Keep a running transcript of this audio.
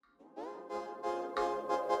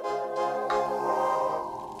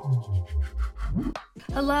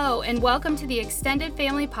Hello, and welcome to the Extended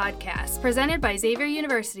Family Podcast, presented by Xavier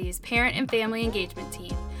University's Parent and Family Engagement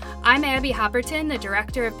Team. I'm Abby Hopperton, the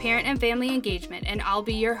Director of Parent and Family Engagement, and I'll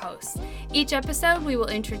be your host. Each episode, we will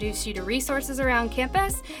introduce you to resources around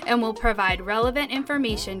campus, and we'll provide relevant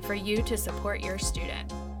information for you to support your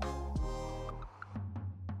student.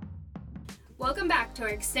 Welcome back to our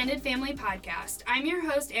Extended Family Podcast. I'm your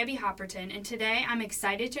host, Abby Hopperton, and today I'm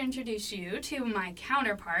excited to introduce you to my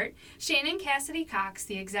counterpart, Shannon Cassidy-Cox,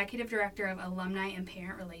 the Executive Director of Alumni and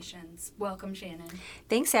Parent Relations. Welcome, Shannon.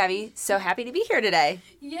 Thanks, Abby. So happy to be here today.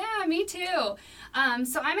 Yeah, me too.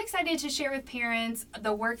 So I'm excited to share with parents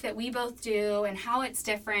the work that we both do and how it's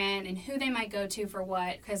different and who they might go to for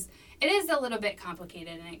what, because it is a little bit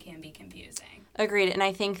complicated and it can be confusing. Agreed. And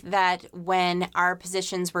I think that when our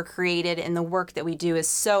positions were created and the work that we do is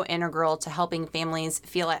so integral to helping families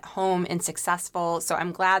feel at home and successful. So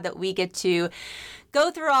I'm glad that we get to go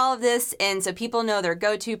through all of this and so people know their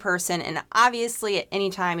go-to person. And obviously at any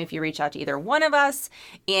time, if you reach out to either one of us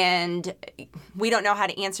and we don't know how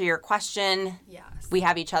to answer your question, yes, we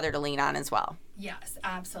have each other to lean on as well. Yes,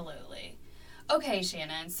 absolutely. Okay,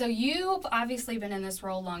 Shannon, so you've obviously been in this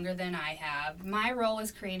role longer than I have. My role was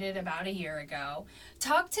created about a year ago.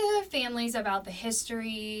 Talk to families about the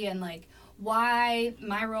history and why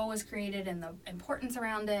my role was created and the importance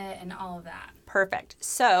around it and all of that. Perfect.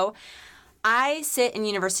 So I sit in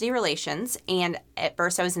university relations, and at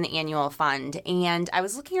first I was in the annual fund, and I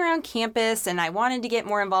was looking around campus and I wanted to get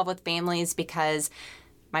more involved with families because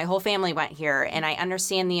my whole family went here, and I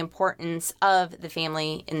understand the importance of the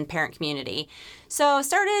family and parent community. So I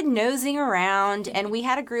started nosing around, and we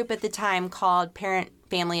had a group at the time called Parent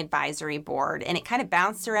Family Advisory Board, and it kind of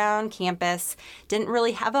bounced around campus, didn't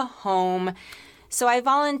really have a home. So I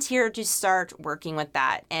volunteered to start working with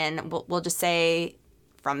that, and we'll just say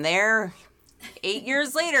from there, 8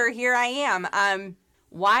 years later, here I am.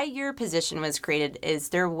 Why your position was created is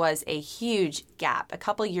there was a huge gap. A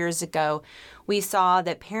couple years ago, we saw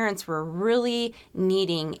that parents were really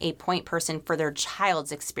needing a point person for their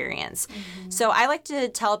child's experience. Mm-hmm. So I like to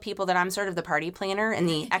tell people that I'm sort of the party planner and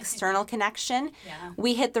the external connection. Yeah.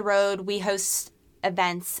 We hit the road. We host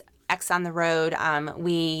events, X on the road.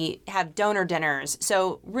 We have donor dinners.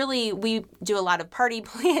 So really, we do a lot of party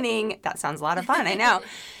planning. That sounds a lot of fun, I know.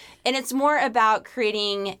 And it's more about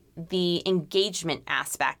creating the engagement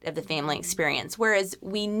aspect of the family experience, whereas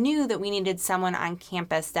we knew that we needed someone on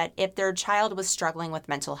campus that if their child was struggling with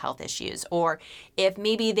mental health issues, or if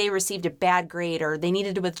maybe they received a bad grade or they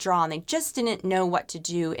needed to withdraw and they just didn't know what to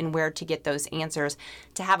do and where to get those answers,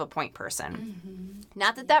 to have a point person. Mm-hmm.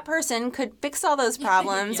 Not that that person could fix all those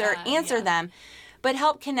problems or answer them, but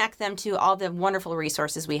help connect them to all the wonderful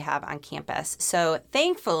resources we have on campus. So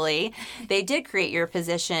thankfully, they did create your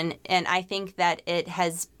position, and I think that it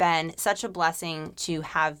has been such a blessing to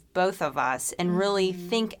have both of us and really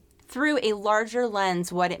think through a larger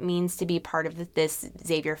lens what it means to be part of this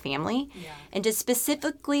Xavier family and to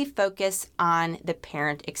specifically focus on the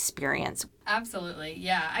parent experience. Absolutely,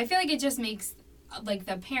 yeah. I feel like it just makes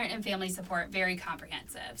the parent and family support very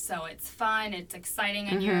comprehensive. So it's fun, it's exciting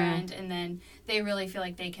on your end, and then they really feel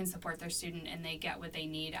like they can support their student and they get what they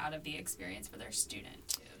need out of the experience for their student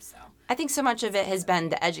too. So I think so much of it has been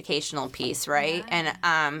the educational piece, right? Yeah.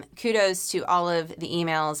 And kudos to all of the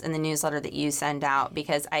emails and the newsletter that you send out,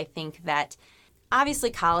 because I think that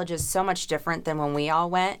obviously college is so much different than when we all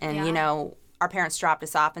went, and our parents dropped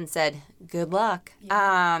us off and said, good luck.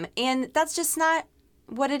 Yeah. And that's just not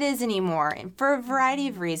what it is anymore, and for a variety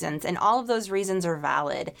of reasons, and all of those reasons are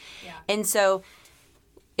valid. Yeah. And so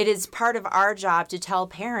it is part of our job to tell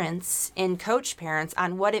parents and coach parents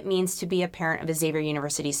on what it means to be a parent of a Xavier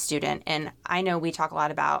University student. And I know we talk a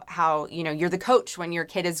lot about how, you're the coach when your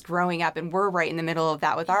kid is growing up, and we're right in the middle of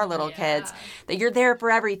that with our little kids, that you're there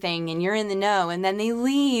for everything and you're in the know, and then they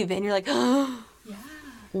leave and you're like, oh,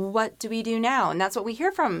 what do we do now? And that's what we hear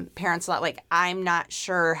from parents a lot, I'm not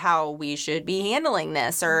sure how we should be handling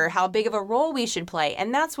this or how big of a role we should play.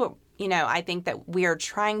 And that's what, I think that we are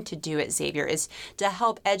trying to do at Xavier, is to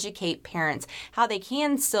help educate parents how they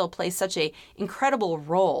can still play such a incredible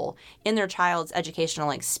role in their child's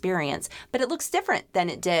educational experience. But it looks different than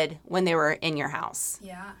it did when they were in your house.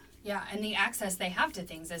 Yeah. And the access they have to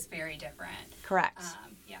things is very different. Correct.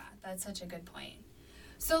 That's such a good point.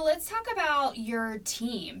 So let's talk about your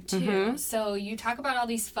team, too. Mm-hmm. So you talk about all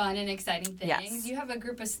these fun and exciting things. Yes. You have a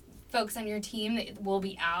group of folks on your team that will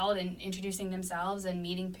be out and introducing themselves and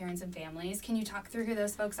meeting parents and families. Can you talk through who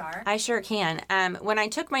those folks are? I sure can. When I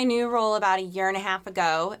took my new role about a year and a half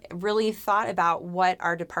ago, really thought about what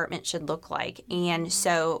our department should look like. And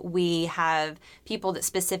so we have people that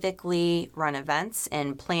specifically run events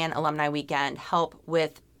and plan Alumni Weekend, help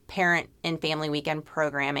with parent and family weekend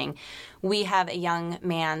programming. We have a young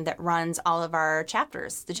man that runs all of our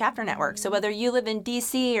chapters, the chapter network. So whether you live in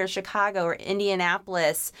DC or Chicago or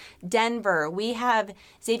Indianapolis, Denver, we have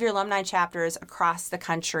Xavier alumni chapters across the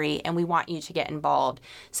country, and we want you to get involved.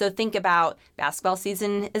 So think about basketball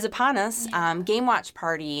season is upon us, game watch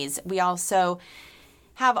parties. We also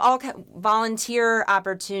have all volunteer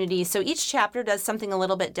opportunities. So each chapter does something a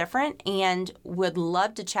little bit different, and would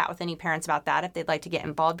love to chat with any parents about that if they'd like to get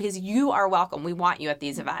involved, because you are welcome. We want you at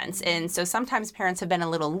these events. And so sometimes parents have been a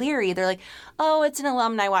little leery. They're like, oh, it's an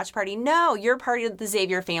alumni watch party. No, you're part of the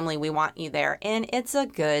Xavier family. We want you there. And it's a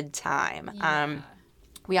good time. Yeah.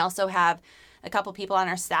 We also have a couple people on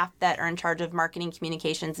our staff that are in charge of marketing,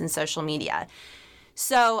 communications, and social media.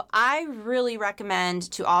 So I really recommend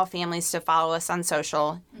to all families to follow us on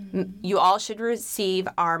social. You all should receive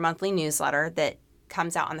our monthly newsletter that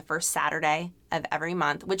comes out on the first Saturday of every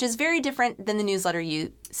month, which is very different than the newsletter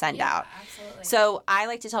you send out. Absolutely. So I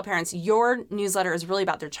like to tell parents, your newsletter is really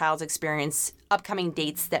about their child's experience, upcoming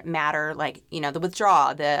dates that matter, like, the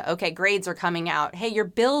withdrawal, grades are coming out, hey, your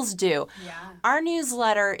bill's due. Yeah. Our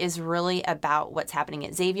newsletter is really about what's happening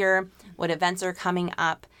at Xavier, what events are coming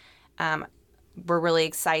up. We're really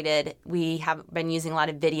excited. We have been using a lot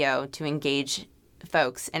of video to engage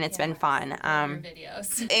folks, and it's been fun.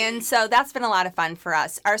 Videos. And so that's been a lot of fun for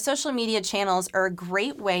us. Our social media channels are a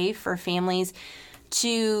great way for families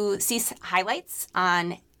to see highlights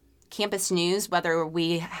on campus news, whether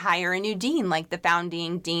we hire a new dean, like the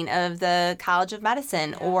founding dean of the College of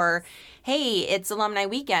Medicine, or, hey, it's Alumni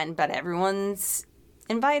Weekend, but everyone's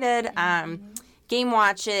invited. Game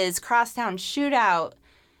watches, crosstown shootout,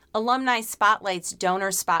 alumni spotlights,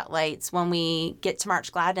 donor spotlights. When we get to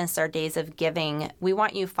March Gladness, our days of giving, we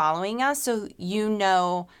want you following us so you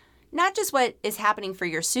know not just what is happening for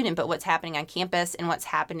your student, but what's happening on campus and what's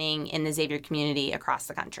happening in the Xavier community across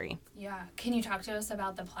the country. Yeah. Can you talk to us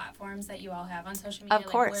about the platforms that you all have on social media? Of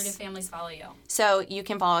course. Where do families follow you? So you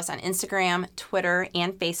can follow us on Instagram, Twitter,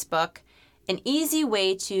 and Facebook. An easy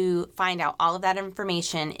way to find out all of that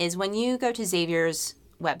information is when you go to Xavier's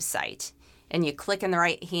website and you click in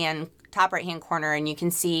the top right-hand corner, and you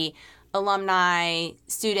can see alumni,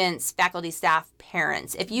 students, faculty, staff,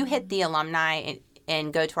 parents. If you hit the alumni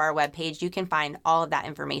and go to our webpage, you can find all of that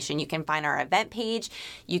information. You can find our event page.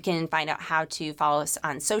 You can find out how to follow us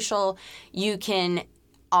on social. You can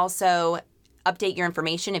also update your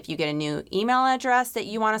information if you get a new email address that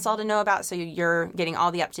you want us all to know about, so you're getting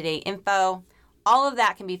all the up-to-date info. All of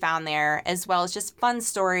that can be found there, as well as just fun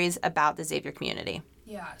stories about the Xavier community.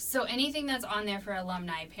 Yeah, so anything that's on there for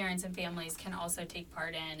alumni, parents and families can also take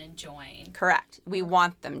part in and join. Correct. We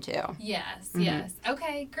want them to. Yes, yes.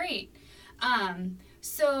 Okay, great.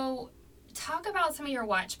 So talk about some of your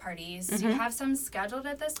watch parties. Do you have some scheduled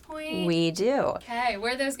at this point? We do. Okay,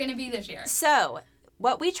 where are those going to be this year? So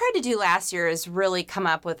what we tried to do last year is really come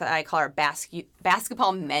up with what I call our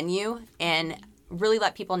basketball menu, and really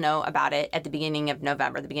let people know about it at the beginning of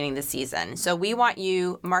November, the beginning of the season. So we want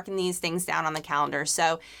you marking these things down on the calendar.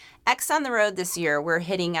 So X on the road this year, we're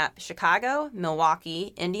hitting up Chicago,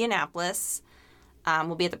 Milwaukee, Indianapolis.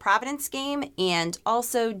 We'll be at the Providence game, and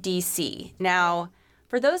also DC. Now,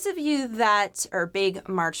 for those of you that are big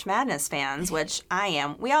March Madness fans, which I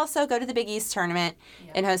am, we also go to the Big East tournament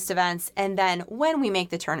and host events. And then when we make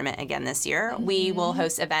the tournament again this year, we will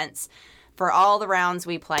host events for all the rounds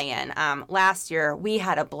we play in. Last year, we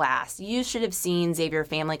had a blast. You should have seen Xavier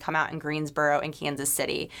Family come out in Greensboro and Kansas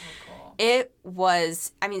City. Oh, cool. It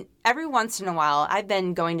was, every once in a while, I've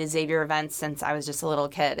been going to Xavier events since I was just a little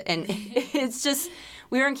kid. And it's just,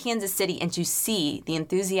 we were in Kansas City, and to see the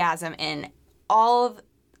enthusiasm and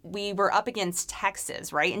we were up against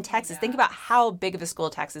Texas, right? In Texas, think about how big of a school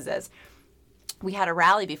Texas is. We had a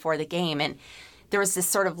rally before the game, and there was this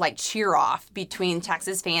sort of like cheer off between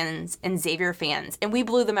Texas fans and Xavier fans, and we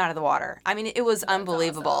blew them out of the water. It was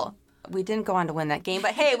unbelievable. Awesome. We didn't go on to win that game,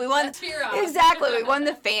 but hey, we won. Cheer off. Exactly, we won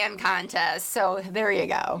the fan contest. So there you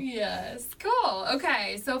go. Yes, cool.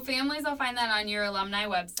 Okay, so families will find that on your alumni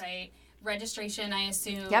website. Registration, I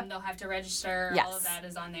assume they'll have to register. Yes. All of that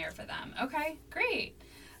is on there for them. Okay, great.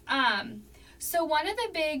 So one of the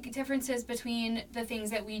big differences between the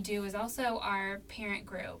things that we do is also our parent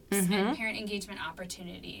groups and parent engagement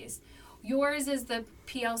opportunities. Yours is the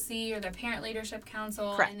PLC, or the Parent Leadership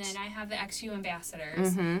Council. Correct. And then I have the XU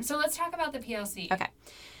Ambassadors. So let's talk about the PLC. Okay.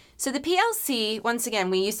 So the PLC, once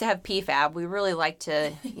again, we used to have PFAB. We really like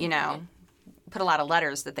to, put a lot of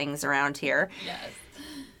letters to things around here.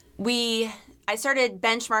 Yes. I started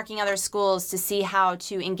benchmarking other schools to see how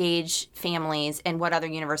to engage families and what other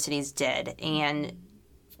universities did, and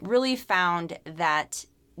really found that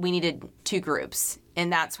we needed two groups,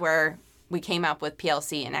 and that's where we came up with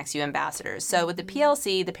PLC and XU ambassadors. So with the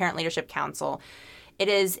PLC, the Parent Leadership Council, it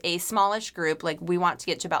is a smallish group. Like, we want to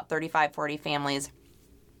get to about 35, 40 families.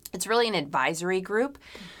 It's really an advisory group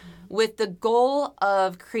with the goal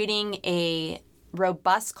of creating a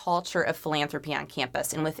robust culture of philanthropy on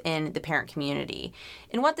campus and within the parent community.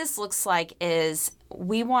 And what this looks like is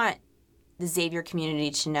we want the Xavier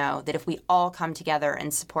community to know that if we all come together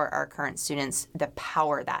and support our current students, the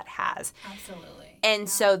power that has. Absolutely. And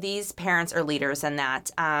so these parents are leaders in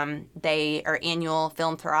that. They are annual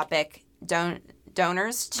philanthropic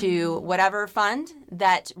donors to whatever fund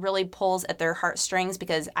that really pulls at their heartstrings,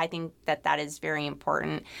 because I think that is very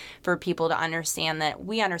important for people to understand that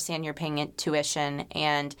we understand you're paying tuition,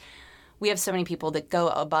 and we have so many people that go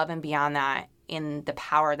above and beyond that in the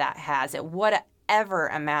power that has at whatever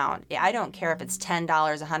amount. I don't care if it's $10,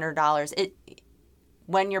 $100.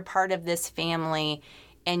 When you're part of this family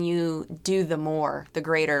and you do the more, the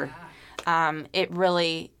greater, it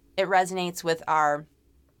resonates with our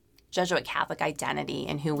Jesuit Catholic identity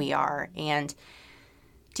and who we are. And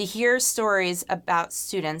to hear stories about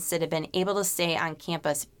students that have been able to stay on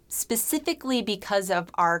campus specifically because of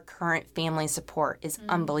our current family support is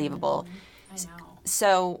unbelievable. I know.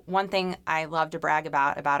 So one thing I love to brag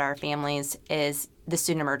about our families is the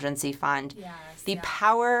Student Emergency Fund. Yes, The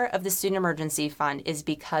power of the Student Emergency Fund is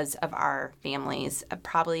because of our families.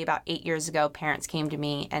 Probably about 8 years ago, parents came to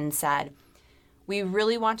me and said, we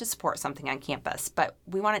really want to support something on campus, but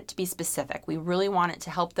we want it to be specific. We really want it to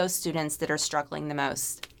help those students that are struggling the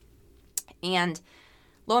most. And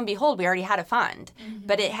lo and behold, we already had a fund,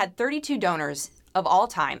 but it had 32 donors of all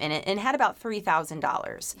time in it and had about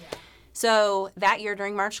 $3,000. Yeah. So that year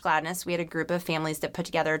during March Gladness, we had a group of families that put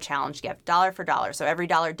together a challenge gift, dollar for dollar. So every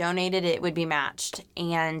dollar donated, it would be matched.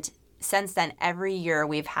 And since then, every year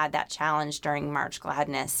we've had that challenge during March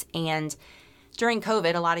Gladness. And during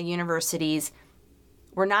COVID, a lot of universities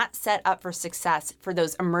were not set up for success for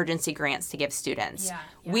those emergency grants to give students. Yeah.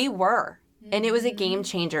 We were, and it was a game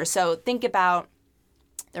changer. So think about,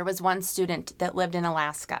 there was one student that lived in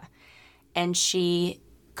Alaska, and she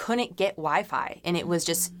couldn't get Wi-Fi, and it was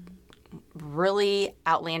just really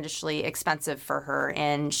outlandishly expensive for her,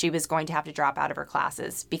 and she was going to have to drop out of her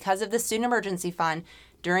classes. Because of the Student Emergency Fund,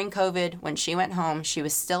 during COVID, when she went home, she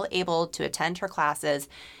was still able to attend her classes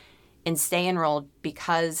and stay enrolled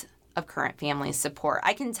because of current family support.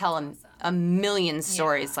 I can tell a million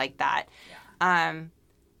stories like that. Yeah.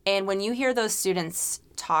 And when you hear those students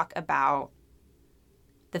talk about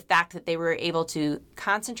the fact that they were able to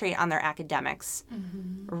concentrate on their academics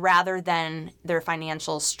rather than their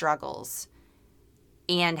financial struggles,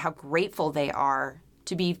 and how grateful they are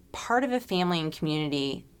to be part of a family and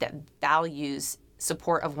community that values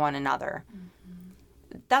support of one another.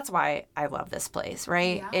 That's why I love this place,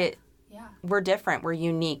 right? Yeah. We're different, we're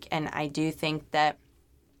unique, and I do think that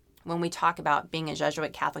when we talk about being a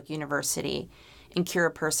Jesuit Catholic university and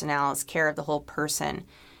cura personalis, care of the whole person,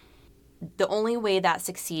 the only way that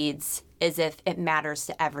succeeds is if it matters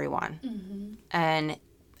to everyone. And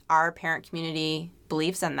our parent community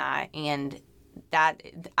believes in that, and that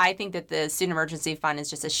I think that the Student Emergency Fund is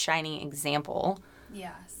just a shining example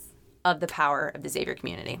of the power of the Xavier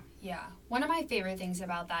community. Yeah. One of my favorite things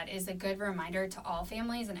about that is a good reminder to all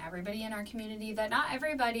families and everybody in our community that not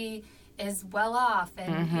everybody is well off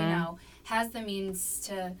and, has the means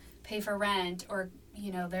to pay for rent or,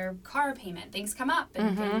 their car payment. Things come up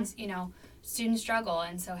and things, students struggle.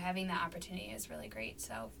 And so having that opportunity is really great.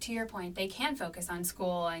 So to your point, they can focus on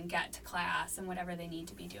school and get to class and whatever they need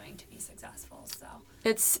to be doing to be successful. So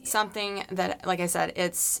it's something that, like I said,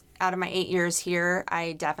 it's out of my 8 years here.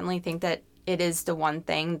 I definitely think that it is the one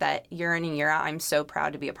thing that year in and year out I'm so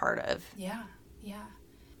proud to be a part of. Yeah.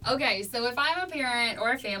 Okay, so if I'm a parent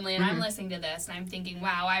or a family and I'm listening to this and I'm thinking,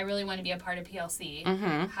 wow, I really want to be a part of PLC,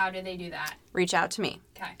 how do they do that? Reach out to me.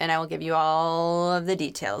 Okay. And I will give you all of the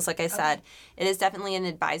details. Like I said, it is definitely an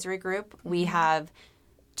advisory group. We have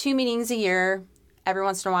 2 meetings a year. Every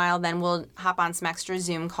once in a while, then we'll hop on some extra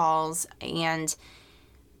Zoom calls, and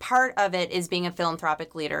part of it is being a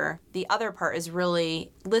philanthropic leader. The other part is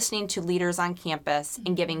really listening to leaders on campus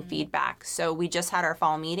and giving feedback. So we just had our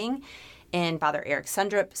fall meeting, and Father Eric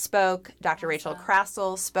Sundrup spoke, Dr. Rachel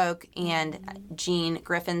Krassel spoke, and Jean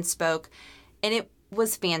Griffin spoke, and it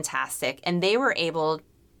was fantastic. And they were able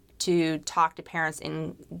to talk to parents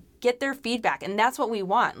and get their feedback. And that's what we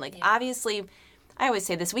want. Like, obviously, I always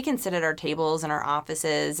say this, we can sit at our tables in our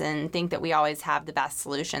offices and think that we always have the best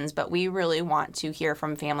solutions, but we really want to hear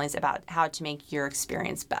from families about how to make your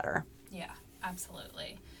experience better. Yeah,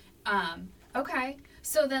 absolutely. Okay,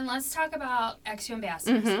 so then let's talk about XU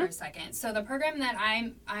Ambassadors for a second. So the program that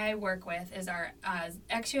I work with is our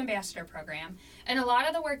XU Ambassador program, and a lot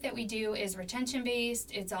of the work that we do is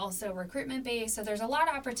retention-based. It's also recruitment-based, so there's a lot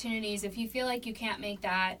of opportunities. If you feel like you can't make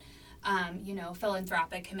that,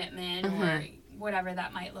 philanthropic commitment or whatever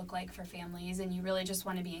that might look like for families, and you really just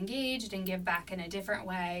want to be engaged and give back in a different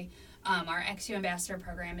way, our XU Ambassador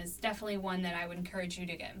program is definitely one that I would encourage you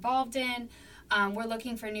to get involved in. We're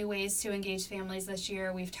looking for new ways to engage families this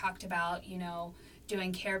year. We've talked about,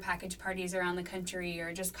 doing care package parties around the country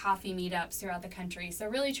or just coffee meetups throughout the country. So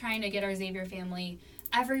really trying to get our Xavier family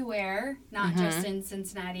everywhere, not just in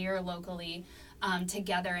Cincinnati or locally,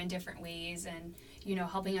 together in different ways and,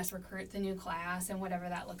 helping us recruit the new class and whatever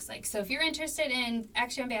that looks like. So if you're interested in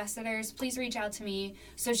XU Ambassadors, please reach out to me.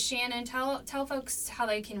 So Shannon, tell folks how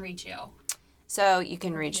they can reach you. So you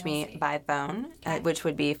can reach me by phone, which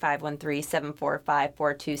would be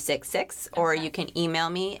 513-745-4266, or you can email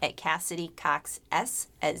me at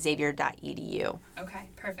Cassidy-Cox@xavier.edu. Okay,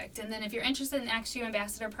 perfect. And then if you're interested in the XU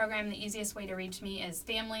Ambassador program, the easiest way to reach me is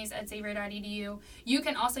families@xavier.edu. You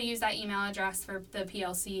can also use that email address for the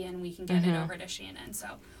PLC, and we can get it over to Shannon,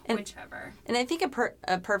 so whichever. And I think a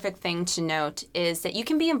perfect thing to note is that you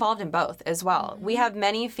can be involved in both as well. We have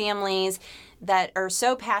many families that are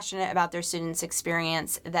so passionate about their students'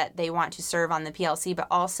 experience that they want to serve on the PLC, but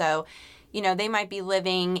also, they might be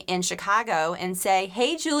living in Chicago and say,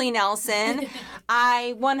 hey, Julie Nelson,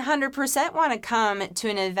 I 100% want to come to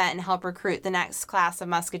an event and help recruit the next class of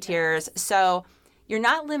Musketeers. So you're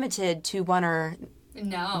not limited to one or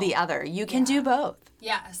the other. You can do both.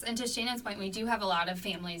 Yes, and to Shannon's point, we do have a lot of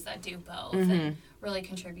families that do both and really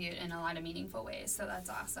contribute in a lot of meaningful ways, so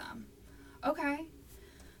that's awesome. Okay,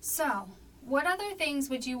 so what other things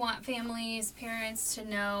would you want families, parents to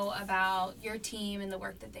know about your team and the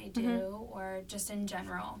work that they do, or just in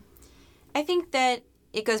general? I think that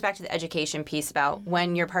it goes back to the education piece about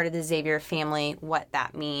when you're part of the Xavier family, what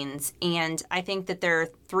that means. And I think that there are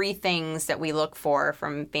 3 things that we look for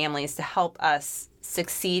from families to help us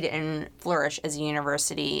succeed and flourish as a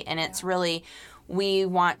university. And it's really, we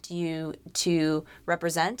want you to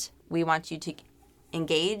represent, we want you to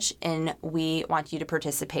engage, and we want you to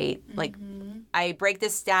participate. Like, I break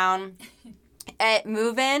this down at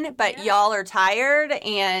move-in, but y'all are tired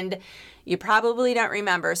and you probably don't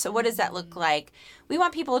remember. So what does that look like? We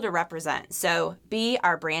want people to represent. So be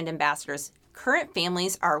our brand ambassadors. Current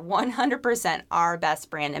families are 100% our best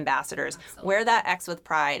brand ambassadors. Absolutely. Wear that X with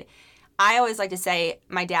pride. I always like to say,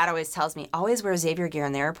 my dad always tells me, always wear Xavier gear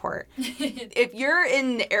in the airport. If you're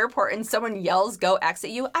in the airport and someone yells, go X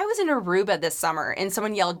at you. I was in Aruba this summer and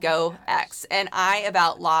someone yelled, go X. And I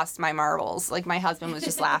about lost my marbles. Like, my husband was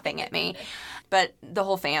just laughing at me. But the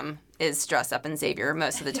whole fam is dressed up in Xavier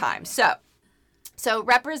most of the time. So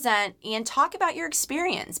represent and talk about your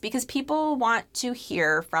experience, because people want to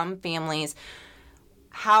hear from families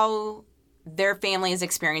how their family is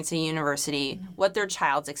experiencing university, what their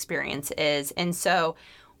child's experience is. And so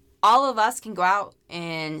all of us can go out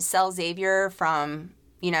and sell Xavier from,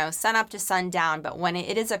 sun up to sundown, but when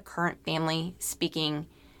it is a current family speaking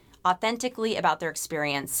authentically about their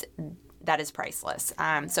experience, that is priceless.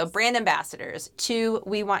 So brand ambassadors. 2,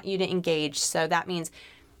 we want you to engage. So that means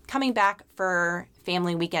coming back for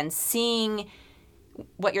family weekends, seeing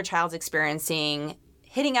what your child's experiencing,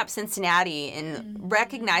 hitting up Cincinnati and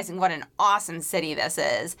recognizing what an awesome city this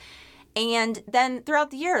is. And then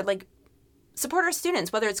throughout the year, support our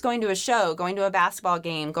students, whether it's going to a show, going to a basketball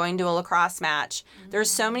game, going to a lacrosse match.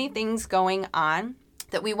 There's so many things going on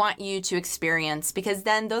that we want you to experience, because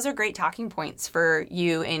then those are great talking points for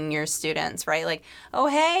you and your students, right? Like, oh,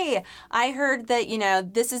 hey, I heard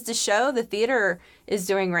that, this is the show the theater is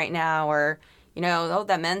doing right now, or,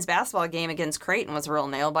 that men's basketball game against Creighton was a real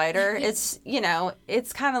nail biter. It's,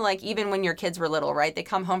 it's kind of like even when your kids were little, right? They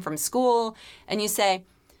come home from school and you say,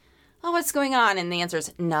 oh, what's going on? And the answer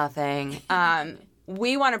is nothing.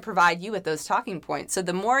 We want to provide you with those talking points. So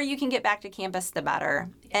the more you can get back to campus, the better.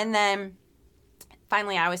 And then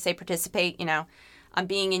finally, I always say participate, on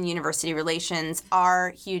being in university relations.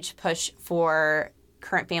 Our huge push for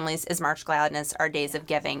current families is March Gladness, our Days of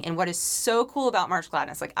Giving. And what is so cool about March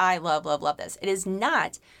Gladness, I love, love, love this. It is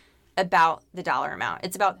not about the dollar amount.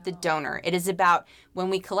 It's about the donor. It is about when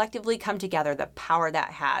we collectively come together, the power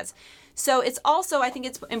that has. So it's also, I think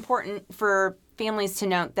it's important for families to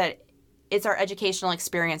note that it's our educational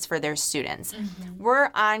experience for their students. Mm-hmm. We're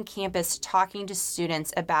on campus talking to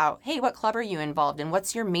students about, hey, what club are you involved in?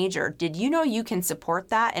 What's your major? Did you know you can support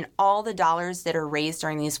that? And all the dollars that are raised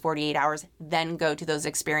during these 48 hours then go to those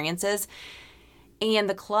experiences. And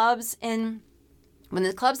the clubs when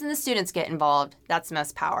the clubs and the students get involved, that's the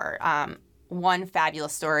most power. One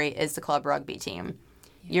fabulous story is the club rugby team.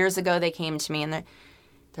 Yeah. Years ago, they came to me and they're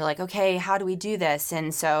like, okay, how do we do this?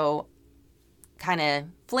 And so kind of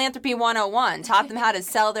philanthropy 101, taught them how to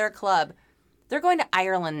sell their club. They're going to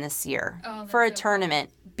Ireland this year for a tournament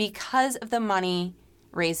because of the money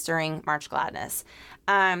raised during March Gladness.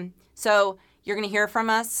 So you're going to hear from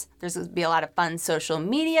us. There's going to be a lot of fun social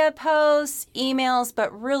media posts, emails,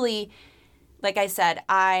 but really, like I said,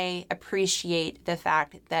 I appreciate the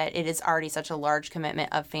fact that it is already such a large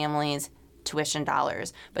commitment of families' tuition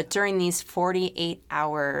dollars. But during these 48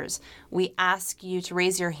 hours, we ask you to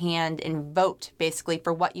raise your hand and vote basically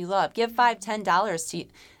for what you love. Give $5, $10 to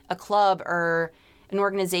a club or an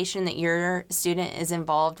organization that your student is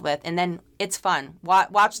involved with, and then it's fun.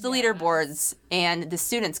 Watch the leaderboards, and the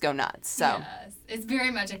students go nuts. So yes, it's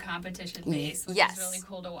very much a competition base, which is really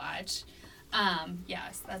cool to watch.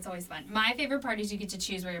 Yes, that's always fun. My favorite part is you get to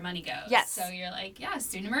choose where your money goes. Yes. So you're like,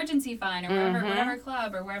 student emergency fund or whatever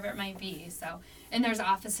club or wherever it might be. So, and there's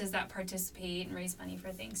offices that participate and raise money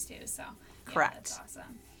for things too. So, correct. That's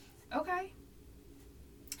awesome. Okay.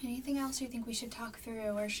 Anything else you think we should talk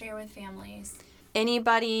through or share with families?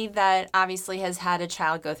 Anybody that obviously has had a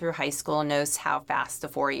child go through high school knows how fast the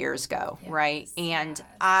 4 years go, right? And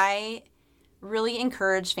I really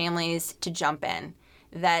encourage families to jump in.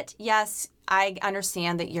 That, yes, I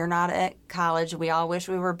understand that you're not at college. We all wish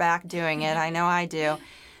we were back doing it. I know I do.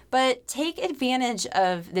 But take advantage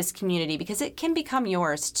of this community because it can become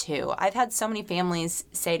yours too. I've had so many families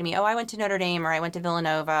say to me, I went to Notre Dame or I went to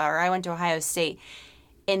Villanova or I went to Ohio State.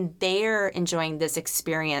 And they're enjoying this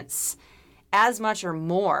experience as much or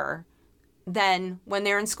more than when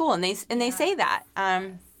they're in school. And they say that.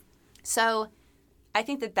 So I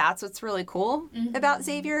think that that's what's really cool about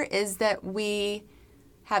Xavier is that we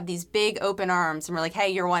have these big open arms and we're like, hey,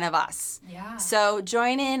 you're one of us. Yeah. So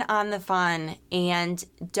join in on the fun and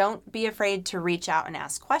don't be afraid to reach out and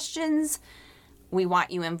ask questions. We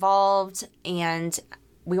want you involved and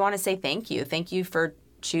we want to say thank you. Thank you for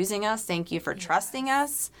choosing us. Thank you for trusting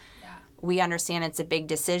us. Yeah. We understand it's a big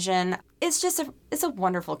decision. It's just it's a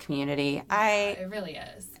wonderful community. Yeah, it really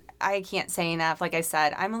is. I can't say enough. Like I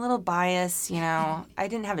said, I'm a little biased, I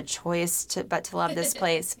didn't have a choice but to love this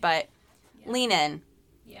place, but lean in.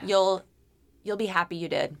 Yeah. You'll be happy you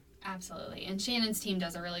did. Absolutely. And Shannon's team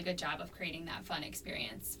does a really good job of creating that fun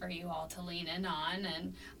experience for you all to lean in on.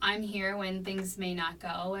 And I'm here when things may not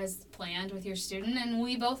go as planned with your student, and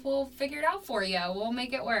we both will figure it out for you. We'll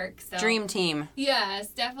make it work. So, dream team. Yes,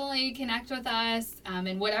 definitely connect with us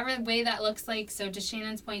in whatever way that looks like. So to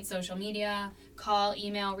Shannon's point, social media, call,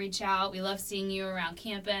 email, reach out. We love seeing you around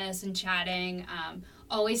campus and chatting.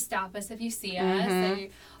 Always stop us if you see us. I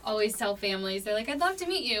always tell families, they're like, I'd love to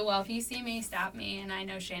meet you. Well, if you see me, stop me. And I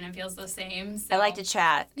know Shannon feels the same. So. I like to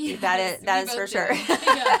chat. Yes, that is for sure.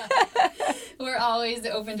 We're always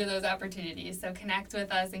open to those opportunities. So connect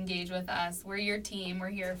with us, engage with us. We're your team. We're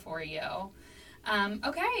here for you.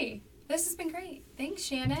 Okay. This has been great. Thanks,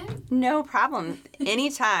 Shannon. No problem.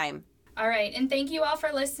 Anytime. All right, and thank you all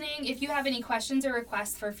for listening. If you have any questions or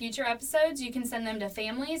requests for future episodes, you can send them to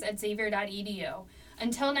families@xavier.edu.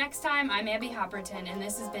 Until next time, I'm Abby Hopperton, and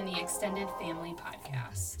this has been the Extended Family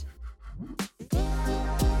Podcast.